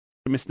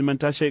Mr.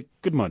 Mantashe,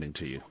 good morning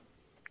to you.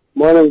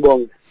 Morning,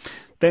 Bongi.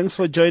 Thanks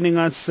for joining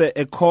us.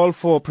 A call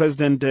for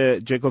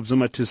President Jacob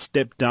Zuma to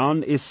step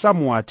down is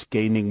somewhat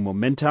gaining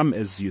momentum.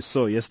 As you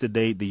saw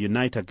yesterday, the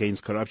Unite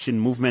Against Corruption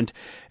movement,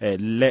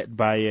 led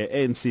by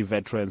ANC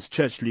veterans,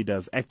 church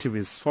leaders,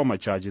 activists, former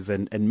judges,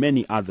 and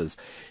many others.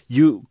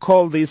 You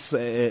call this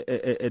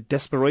a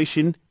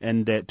desperation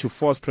and to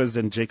force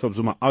President Jacob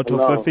Zuma out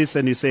of office,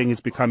 and you're saying it's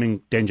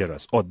becoming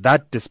dangerous, or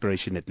that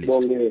desperation at least.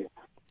 Bongi.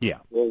 Yeah.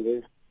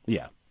 Bongi.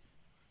 Yeah.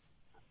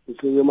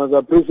 So you must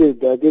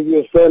appreciate that if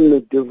you send me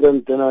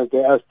different, then I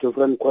can ask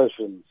different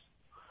questions.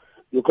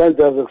 You can't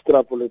just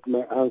extrapolate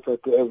my answer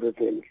to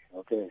everything,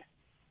 okay?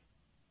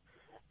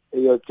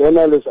 Your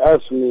journalist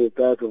asked me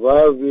that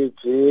Vavi,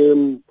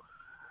 Jim,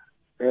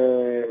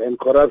 and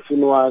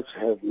Corruption Watch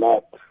have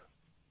met.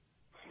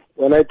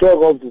 When I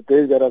talk of the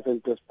dangerous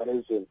and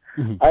desperation,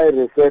 I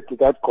refer to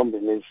that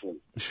combination.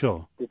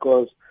 Sure.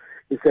 Because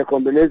it's a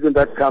combination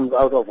that comes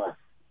out of us.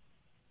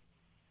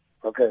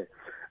 Okay.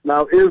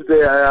 Now, if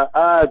there are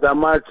other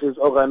marches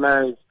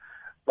organized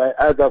by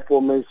other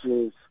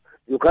formations,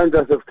 you can't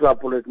just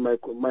extrapolate my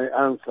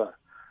answer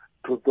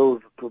to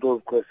those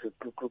questions,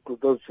 to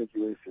those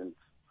situations.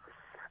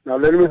 Now,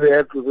 let me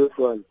react to this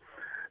one.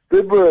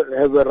 People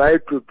have a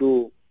right to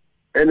do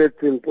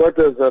anything. What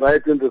is the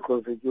right in the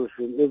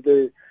Constitution?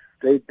 If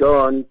they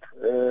don't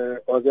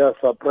or they are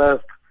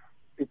suppressed,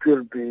 it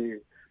will be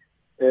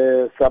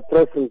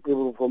suppressing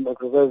people from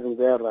exercising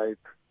their right.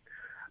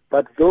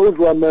 But those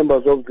who are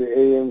members of the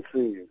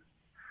ANC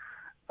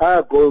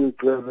are going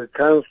to have a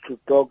chance to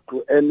talk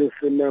to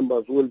NEC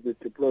members who will be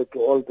deployed to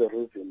all the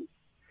regions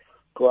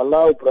to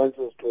allow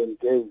branches to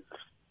engage.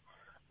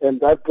 And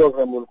that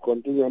program will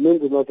continue. I'm in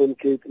the Northern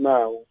Cape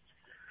now.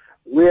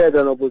 We had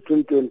an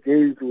opportunity to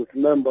engage with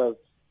members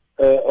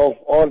of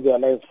all the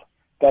alliance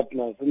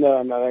partners in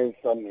an alliance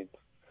summit.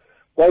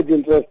 Quite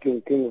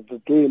interesting things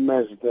to do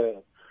emerge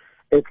there.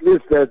 At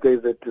least there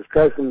is a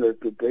discussion, a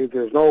debate.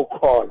 There's no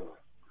call.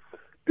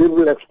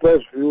 People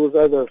express views,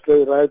 others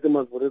say writing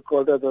must be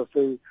recalled, others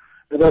say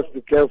let us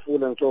be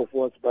careful and so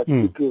forth, but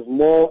it is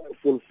more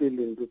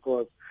fulfilling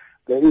because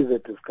there is a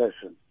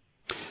discussion.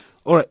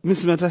 All right,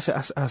 Mr.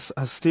 Mantashe,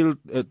 I still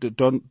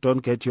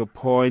don't get your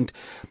point.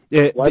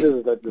 What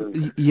is that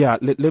mean? Yeah,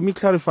 let me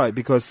clarify,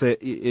 because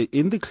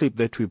in the clip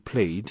that we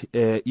played,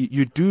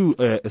 you do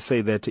say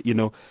that,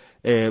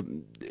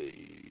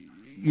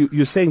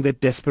 you're saying that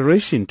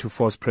desperation to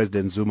force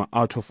President Zuma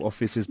out of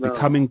office is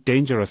becoming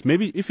dangerous.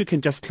 Maybe if you can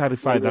just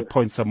clarify that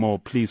point some more,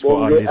 please,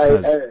 for our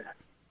listeners. I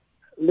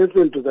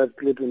listen to that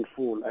clip in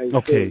full.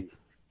 Say,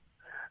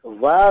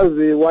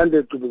 Vazi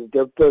wanted to be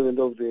the president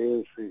of the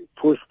ANC,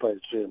 pushed by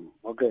Jim.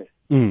 Okay.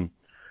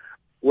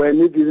 When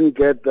he didn't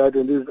get that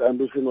and his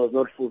ambition was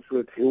not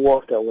fulfilled, he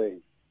walked away.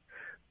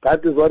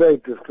 That is what I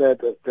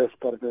described as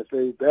desperate. I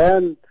say,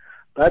 then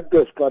that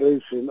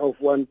desperation of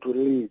one to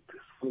lead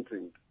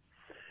something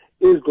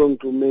is going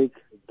to make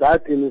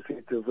that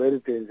initiative very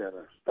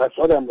dangerous. That's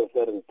what I'm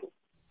referring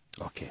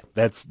to. Okay,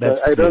 that's.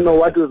 I don't know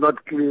what is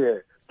not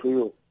clear to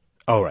you.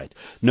 All right.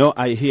 No,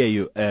 I hear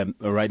you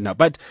right now.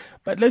 But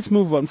let's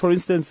move on. For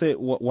instance,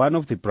 one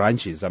of the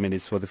branches, I mean,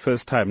 it's for the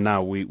first time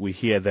now we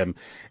hear them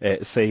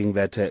saying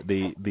that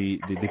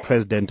the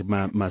president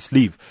must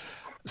leave.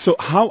 So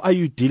how are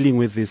you dealing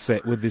with this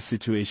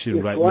situation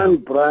it's right one now?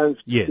 Branch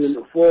yes.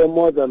 In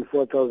more than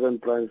 4,000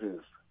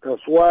 branches.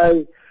 That's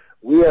why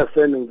we are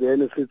sending the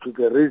NEC to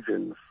the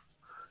regions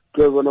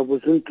to have an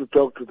opportunity to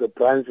talk to the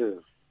branches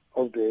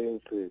of the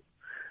ANC.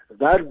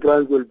 That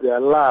branch will be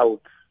allowed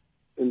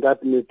in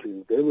that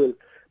meeting. They will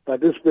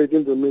participate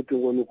in the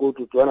meeting when you go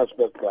to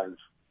Johannesburg branch,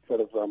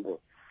 for example.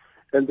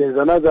 And there's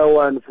another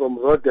one from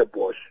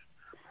Rotterbush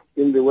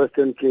in the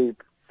Western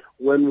Cape.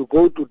 When we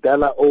go to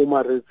Dala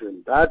Oma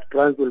region, that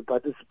branch will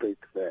participate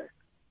there.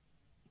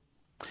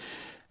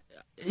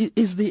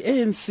 Is the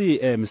ANC,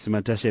 Mr.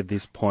 Mantashe, at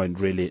this point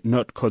really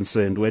not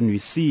concerned when we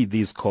see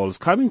these calls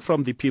coming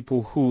from the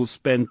people who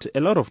spent a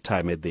lot of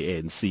time at the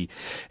ANC,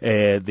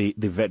 the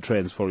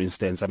veterans, for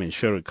instance? I mean,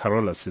 Sherry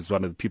Carolus is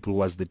one of the people who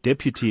was the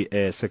Deputy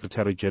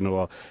Secretary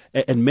General,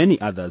 and many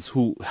others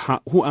who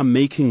are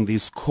making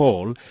this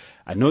call.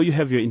 I know you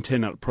have your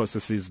internal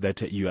processes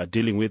that you are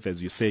dealing with,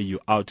 as you say,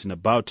 you're out and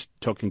about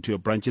talking to your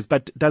branches,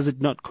 but does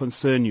it not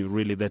concern you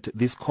really that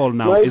this call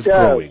now is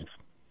growing?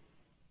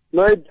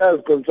 No, it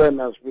does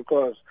concern us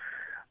because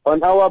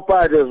on our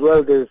part as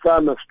well, there is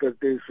some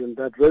expectation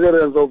that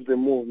veterans of the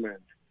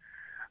movement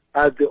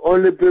are the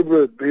only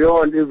people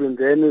beyond even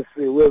the NEC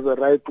who have the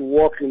right to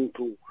walk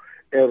into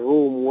a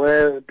room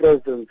where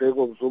President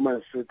Jacob Zuma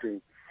is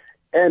sitting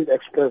and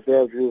express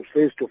their views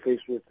face to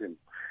face with him.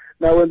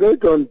 Now, when they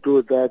don't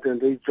do that and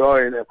they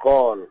join a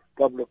call,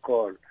 public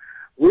call,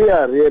 we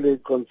are really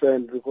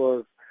concerned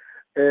because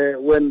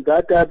when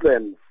that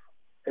happens,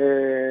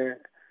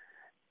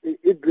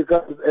 it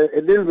becomes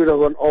a little bit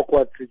of an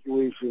awkward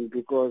situation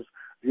because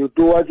you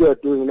do what you are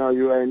doing now,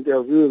 you are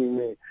interviewing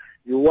me,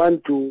 you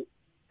want to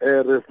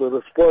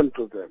respond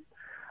to them.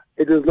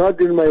 It is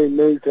not in my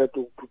nature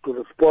to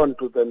respond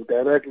to them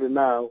directly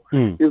now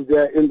if they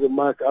are in the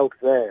march out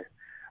there.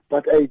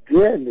 But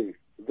ideally,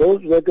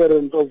 those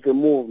veterans of the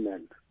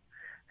movement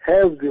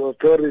have the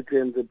authority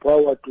and the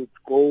power to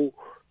go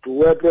to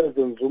where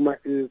President Zuma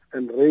is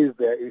and raise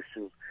their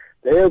issues.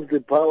 They have the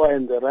power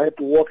and the right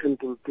to walk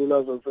into the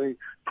pillars and say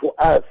to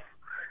us,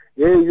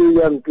 hey, you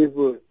young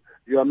people,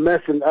 you are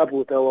messing up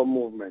with our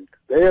movement.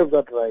 They have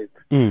that right.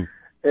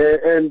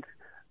 And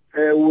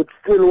would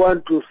still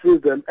want to see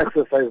them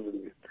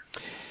exercising it.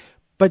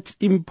 But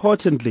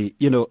importantly,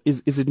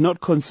 is it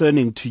not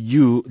concerning to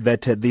you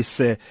that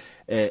this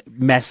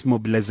mass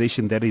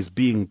mobilization that is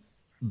being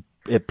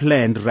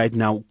planned right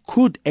now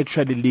could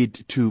actually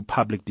lead to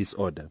public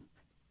disorder?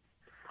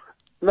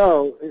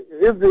 Now,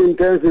 if the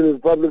intention is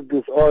public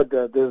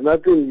disorder, there's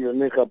nothing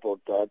unique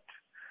about that.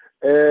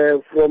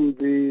 From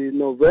the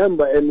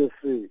November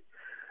NEC,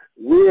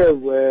 we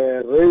have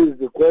raised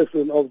the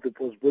question of the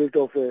possibility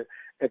of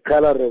a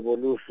color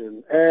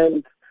revolution,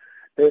 and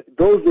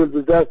those will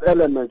be just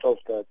elements of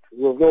that.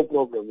 We have no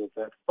problem with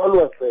that. All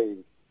we're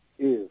saying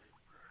is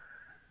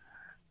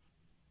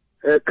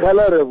a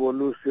color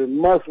revolution,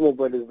 mass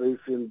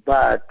mobilization,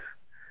 but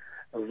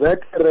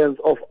veterans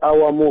of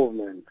our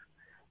movement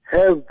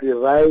have the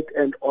right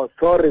and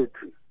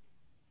authority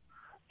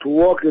to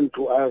walk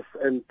into us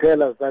and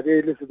tell us that,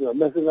 hey, listen, you're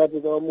messing up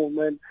with our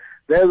movement.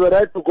 They have a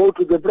right to go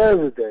to the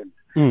president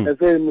and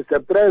say,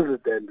 Mr.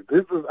 President,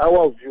 this is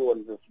our view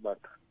on this matter.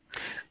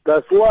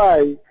 That's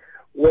why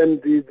when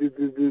the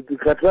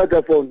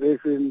Katrata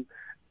Foundation,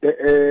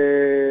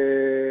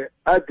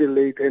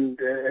 Adelaide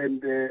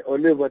and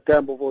Oliver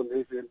Tambo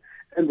Foundation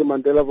and the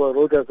Mandela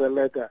wrote us a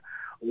letter,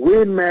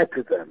 we met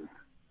them.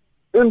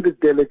 In the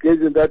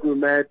delegation that we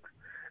met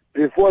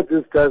before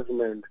this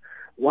judgment,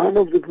 one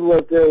of the people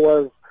there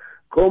was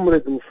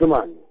Comrade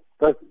Msimang.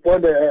 That's the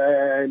point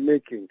I'm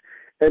making.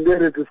 And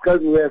then the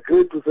discussion, we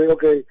agreed to say,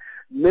 okay,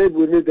 maybe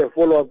we need a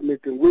follow-up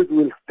meeting, which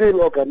we'll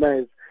still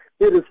organize,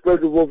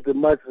 irrespective of the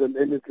marches and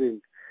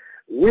anything.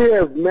 We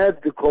have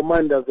met the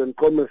commanders and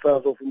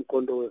commissars of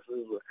Nkandla.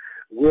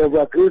 We have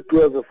agreed to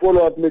have a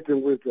follow-up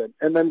meeting with them.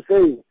 And I'm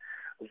saying,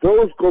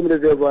 those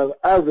comrades have an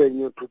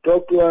avenue to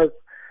talk to us.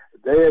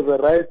 They have a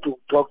right to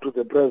talk to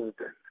the president.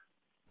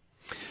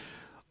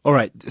 All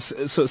right.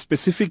 So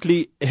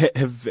specifically,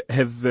 have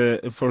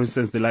for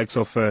instance, the likes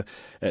of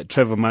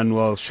Trevor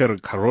Manuel, Cheryl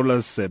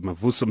Carolas,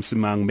 Mavuso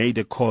Msimang made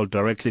a call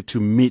directly to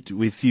meet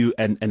with you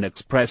and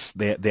express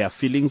their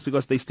feelings,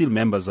 because they're still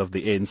members of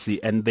the ANC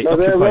and they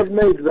have not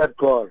made that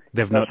call.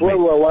 That's why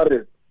we're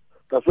worried.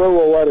 That's why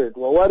we're worried.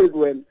 We're worried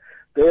when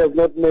they have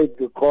not made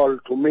the call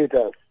to meet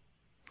us.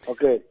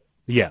 Okay.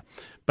 Yeah.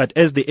 But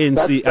as the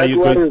ANC,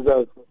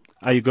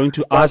 are you going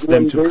to ask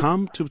them to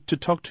come to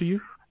talk to you?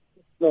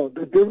 No,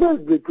 the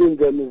difference between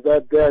them is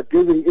that they are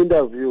giving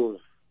interviews.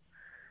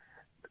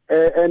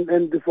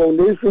 And the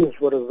foundations,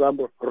 for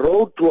example,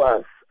 wrote to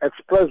us,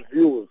 expressed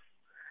views.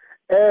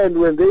 And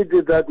when they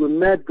did that, we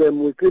met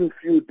them within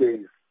few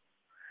days.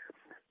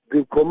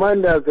 The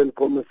commanders and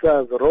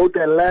commissars wrote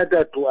a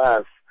letter to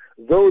us.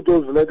 Though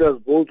those letters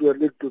both were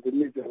linked to the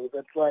media, we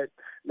said, right,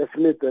 let's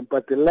meet them.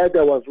 But the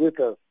letter was with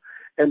us,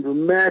 and we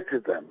met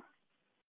them.